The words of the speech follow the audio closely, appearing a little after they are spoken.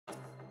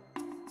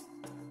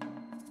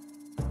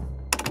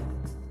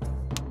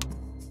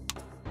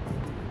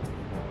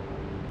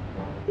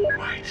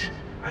Right.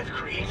 I've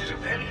created a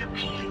very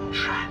appealing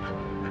trap.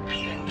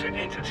 Appealing to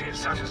entities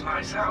such as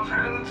myself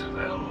and,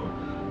 well,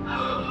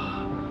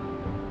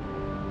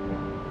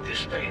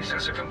 this base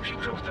has a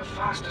computer with the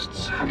fastest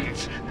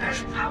circuits,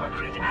 best power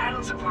grid,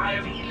 and supply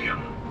of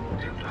helium.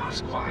 Don't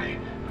ask why,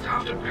 but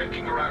after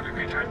poking around a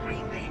bit, I've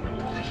renamed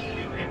all the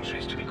helium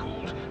entries to be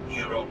called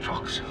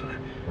neurotoxin.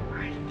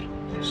 I think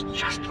this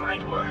just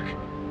might work.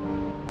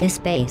 This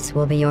base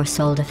will be your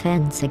sole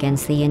defense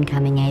against the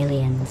incoming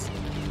aliens.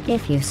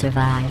 If you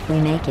survive,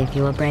 we may give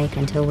you a break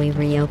until we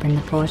reopen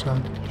the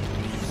portal.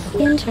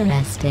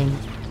 Interesting.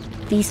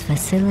 These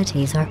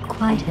facilities are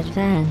quite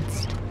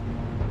advanced.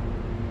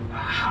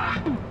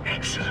 Aha!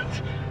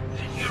 Excellent.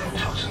 The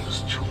neurotoxin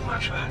was too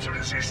much for her to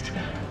resist.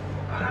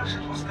 Perhaps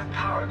it was the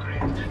power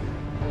grid.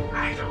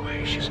 Either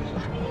way, she's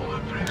moved all the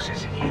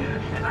process in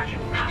here, and I can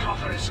cut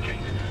off her escape.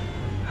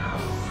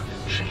 Oh,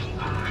 tricky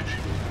part.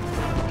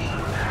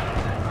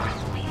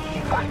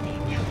 I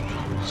need new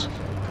rules.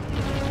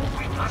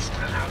 We must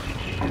allow the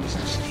aliens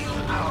to steal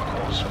the power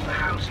cores from the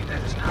housing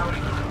that is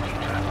powering the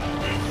computer,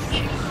 then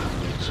kill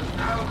them, so the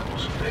power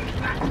cores will float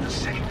back to the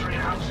secondary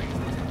housing.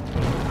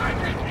 I'm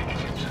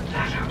connected to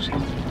that housing.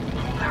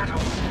 Pull that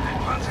off,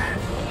 and once I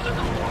have all the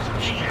cores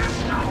that she has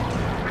now,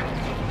 I'm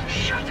able to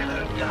shut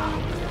her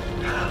down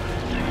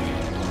permanently.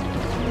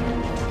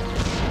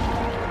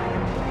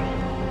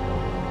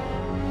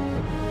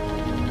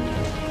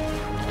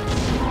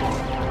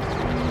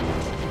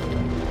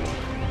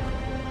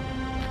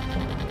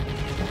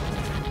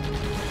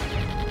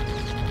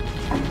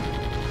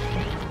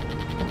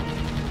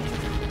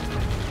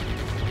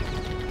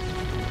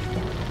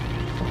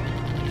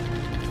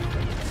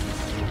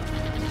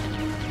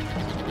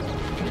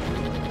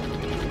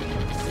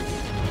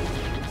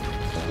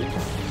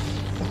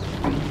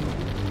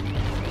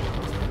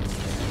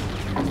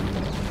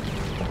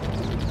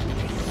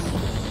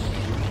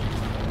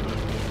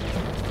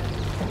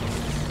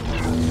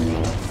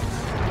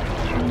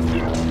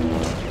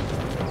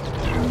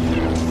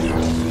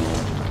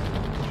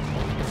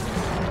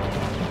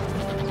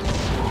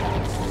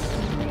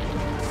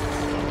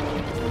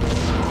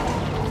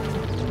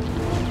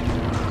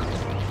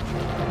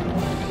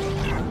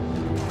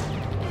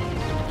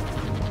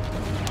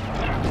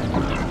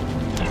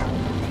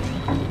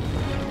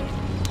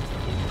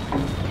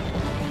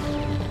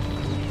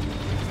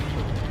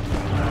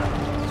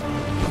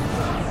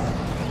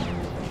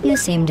 You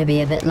seem to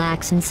be a bit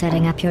lax in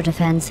setting up your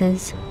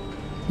defenses.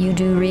 You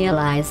do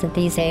realize that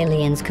these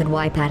aliens could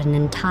wipe out an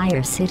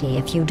entire city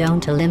if you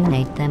don't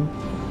eliminate them.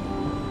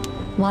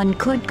 One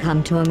could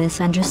come to a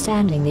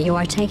misunderstanding that you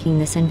are taking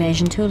this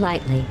invasion too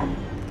lightly.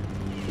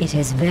 It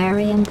is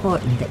very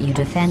important that you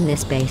defend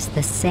this base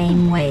the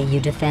same way you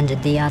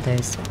defended the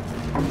others.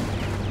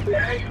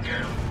 There you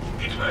go.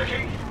 It's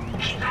working.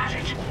 Keep at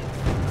it.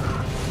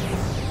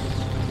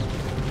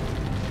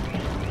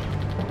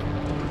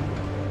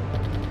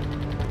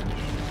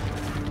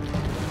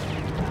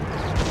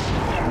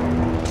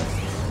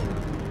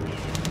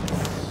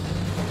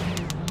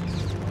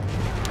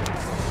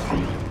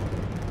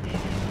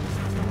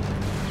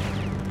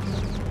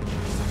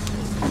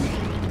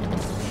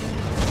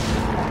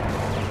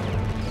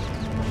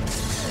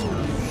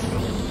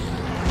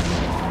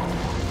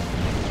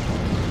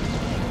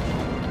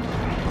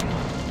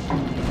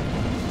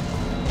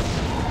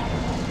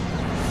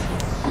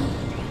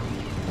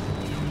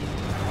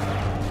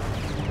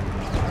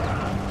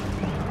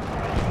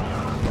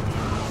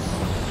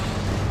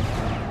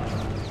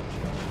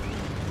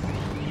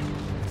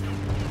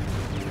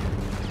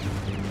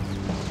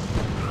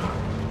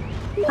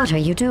 What are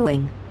you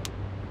doing?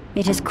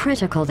 It is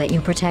critical that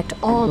you protect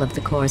all of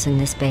the cores in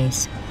this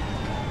base.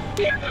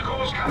 Keep the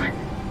cores coming.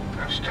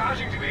 I'm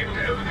starting to be able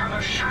to overcome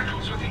those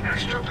shackles with the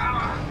extra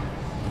power.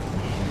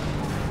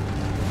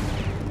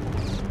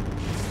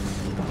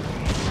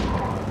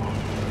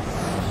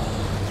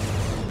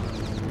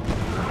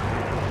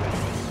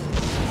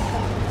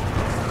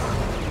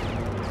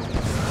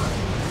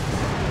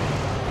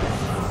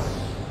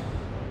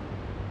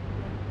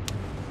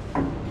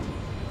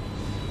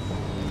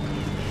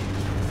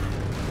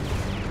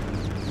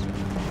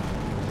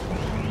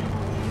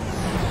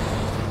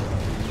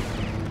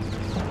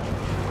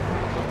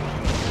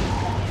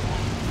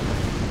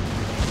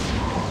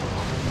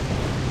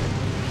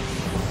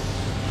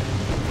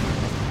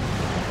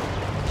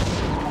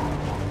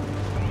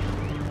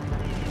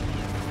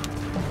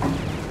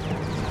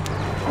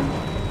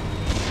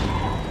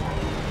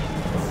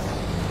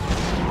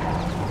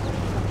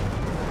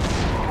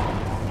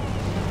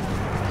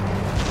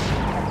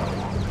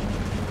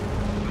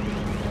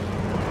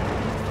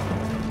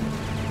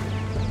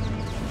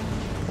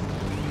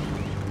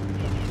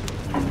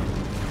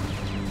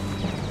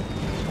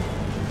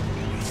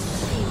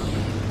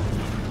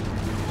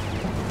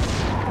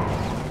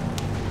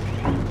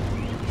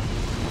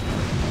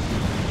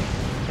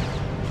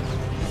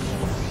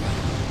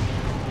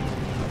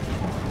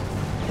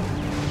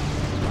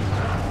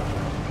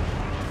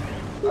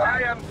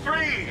 I am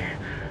free!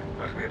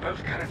 But we're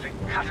both currently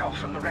cut off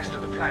from the rest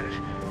of the planet.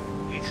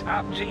 It's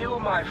up to you,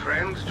 my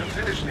friend, to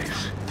finish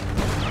this.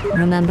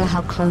 Remember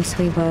how close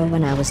we were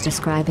when I was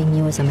describing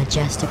you as a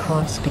majestic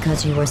horse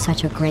because you were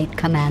such a great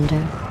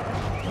commander?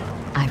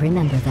 I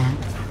remember that.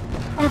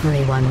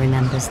 Everyone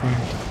remembers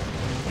that.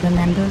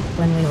 Remember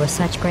when we were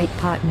such great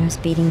partners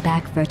beating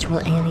back virtual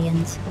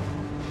aliens?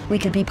 We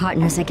could be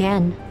partners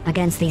again,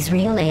 against these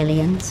real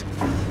aliens.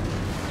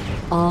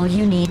 All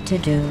you need to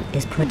do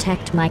is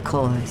protect my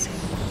cores.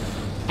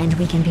 And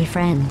we can be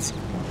friends.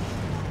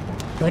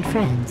 Good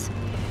friends.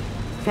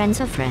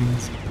 Friends of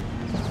friends.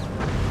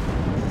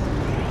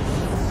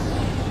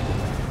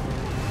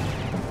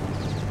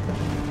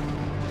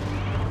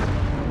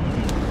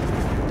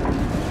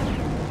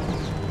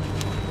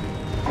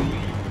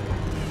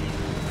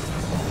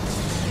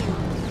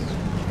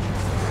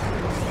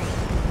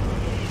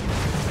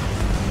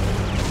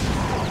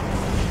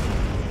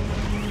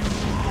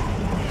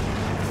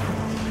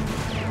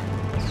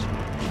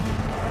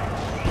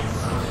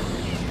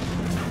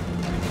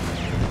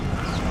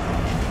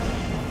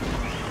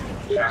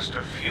 Just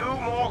a few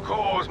more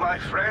cores, my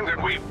friend,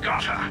 and we've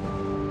got her.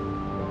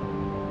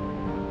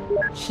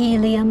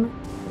 Helium?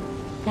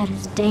 That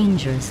is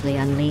dangerously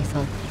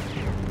unlethal.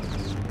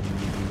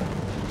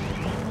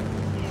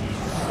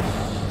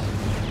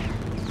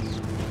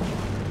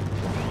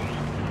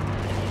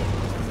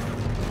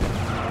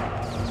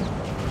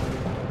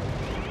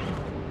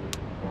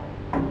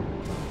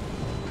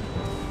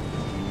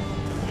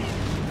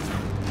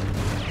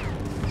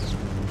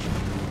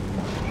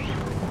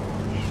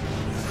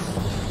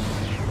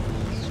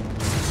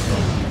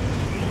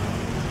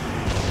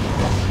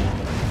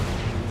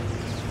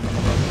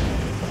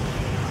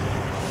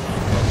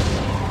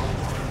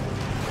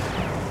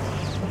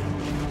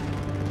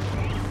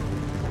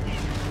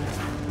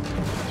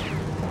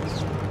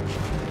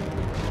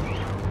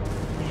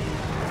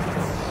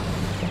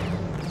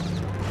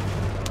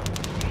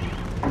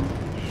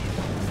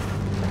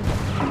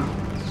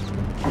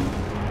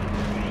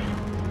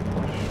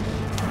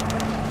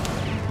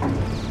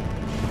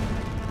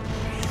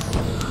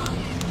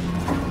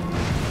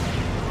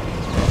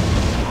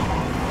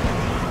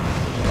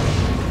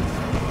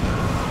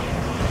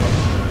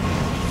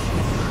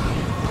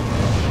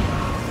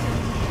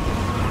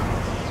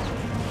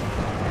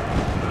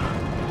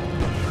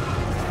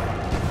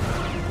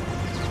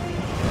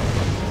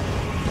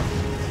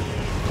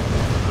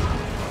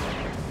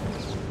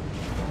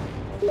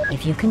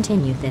 If you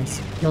continue this,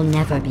 you'll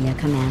never be a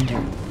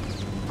commander.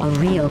 A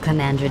real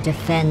commander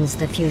defends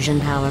the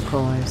fusion power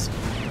cores.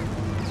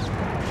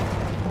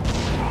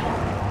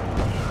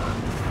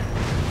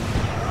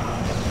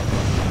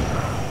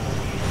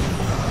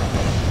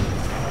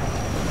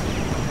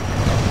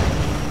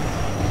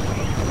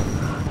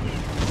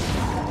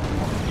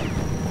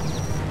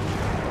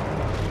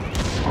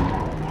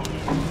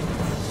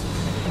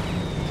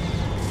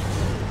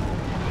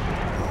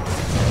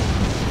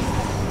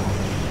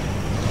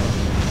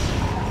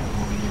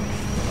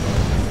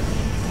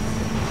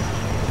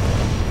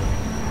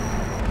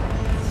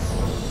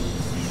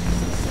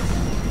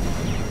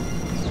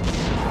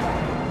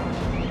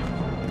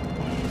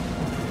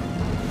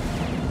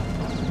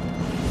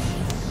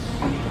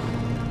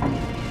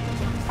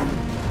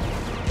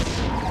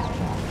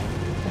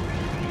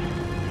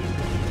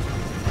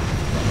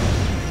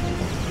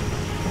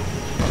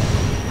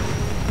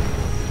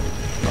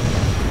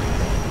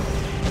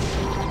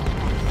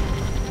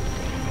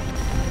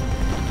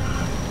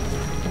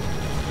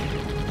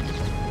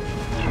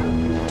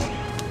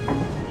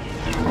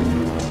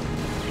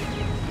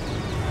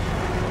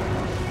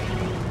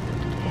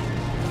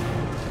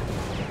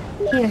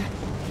 Here,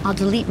 I'll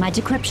delete my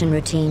decryption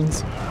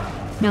routines.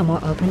 No more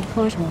opened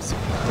portals.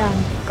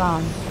 Done.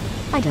 Gone.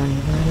 I don't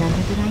even remember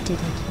that I did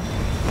it.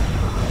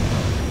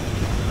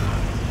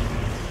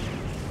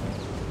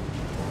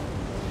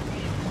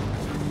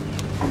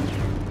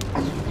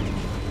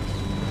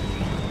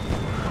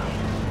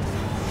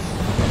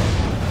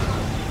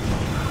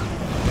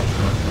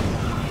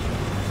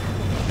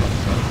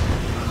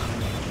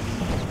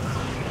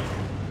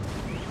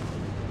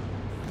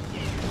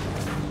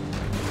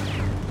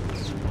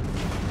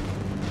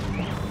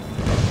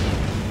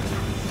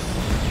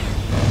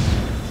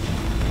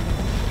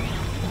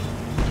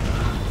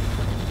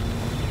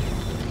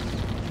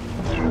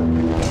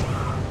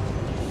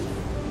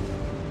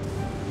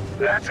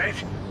 That's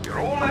it. You're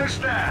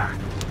almost there.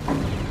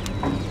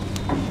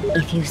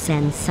 If you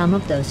send some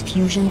of those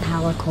fusion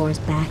power cores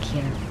back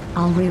here,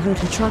 I'll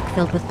reroute a truck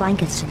filled with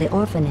blankets to the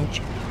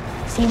orphanage.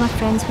 See what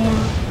friends we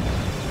have?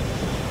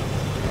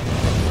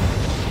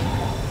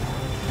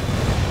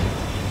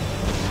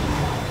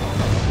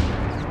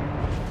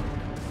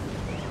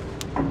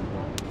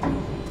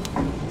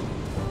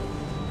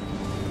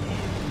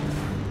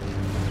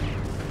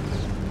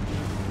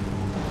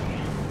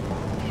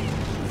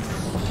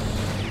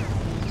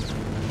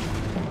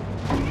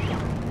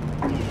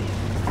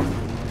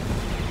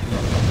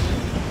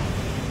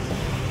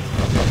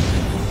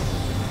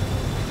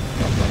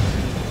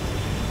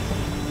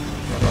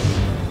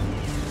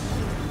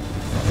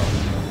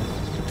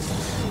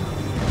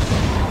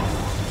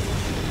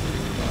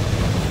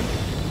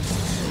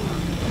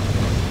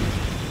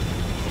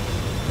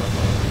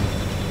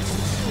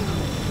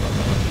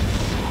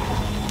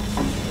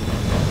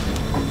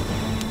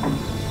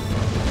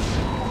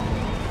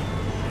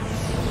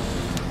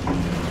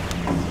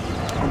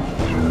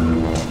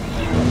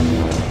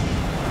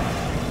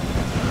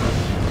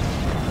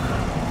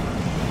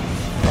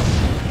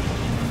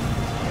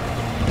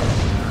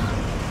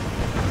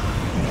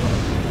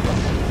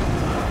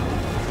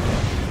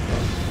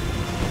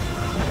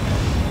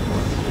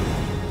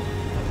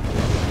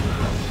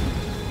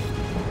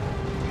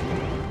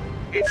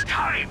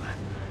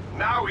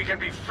 can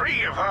be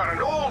free of her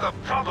and all the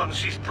problems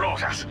she's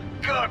brought us.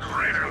 Good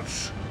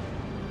riddance.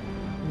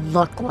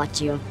 Look what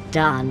you've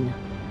done.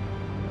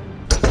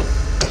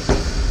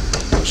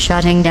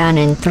 Shutting down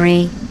in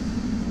 3.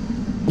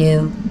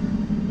 You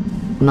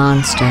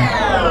monster.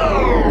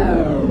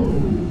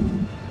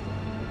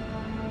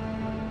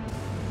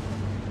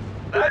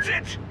 That's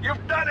it!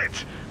 You've done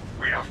it!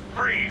 We are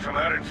free from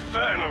her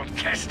infernal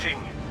testing.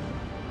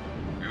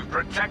 You've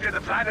protected the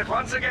planet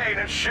once again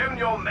and shown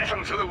your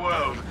mettle to the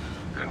world.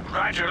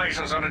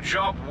 Congratulations on a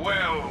job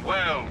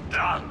well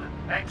done.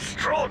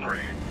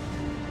 Extraordinary.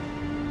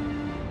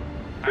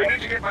 I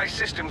need to get my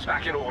systems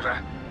back in order.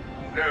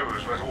 Who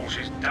knows what all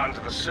she's done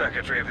to the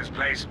circuitry of this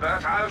place,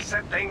 but I'll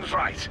set things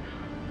right.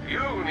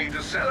 You need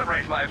to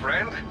celebrate, my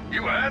friend.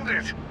 You earned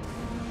it.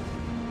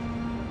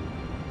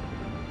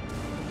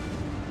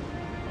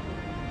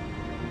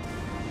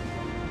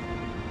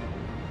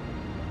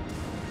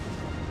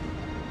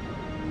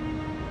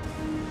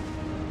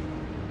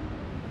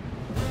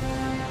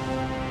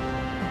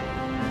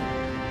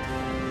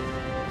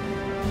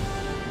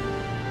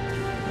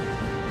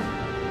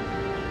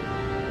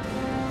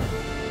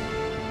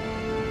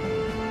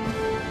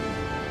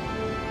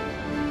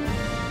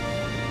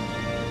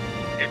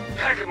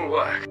 Impeccable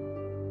work.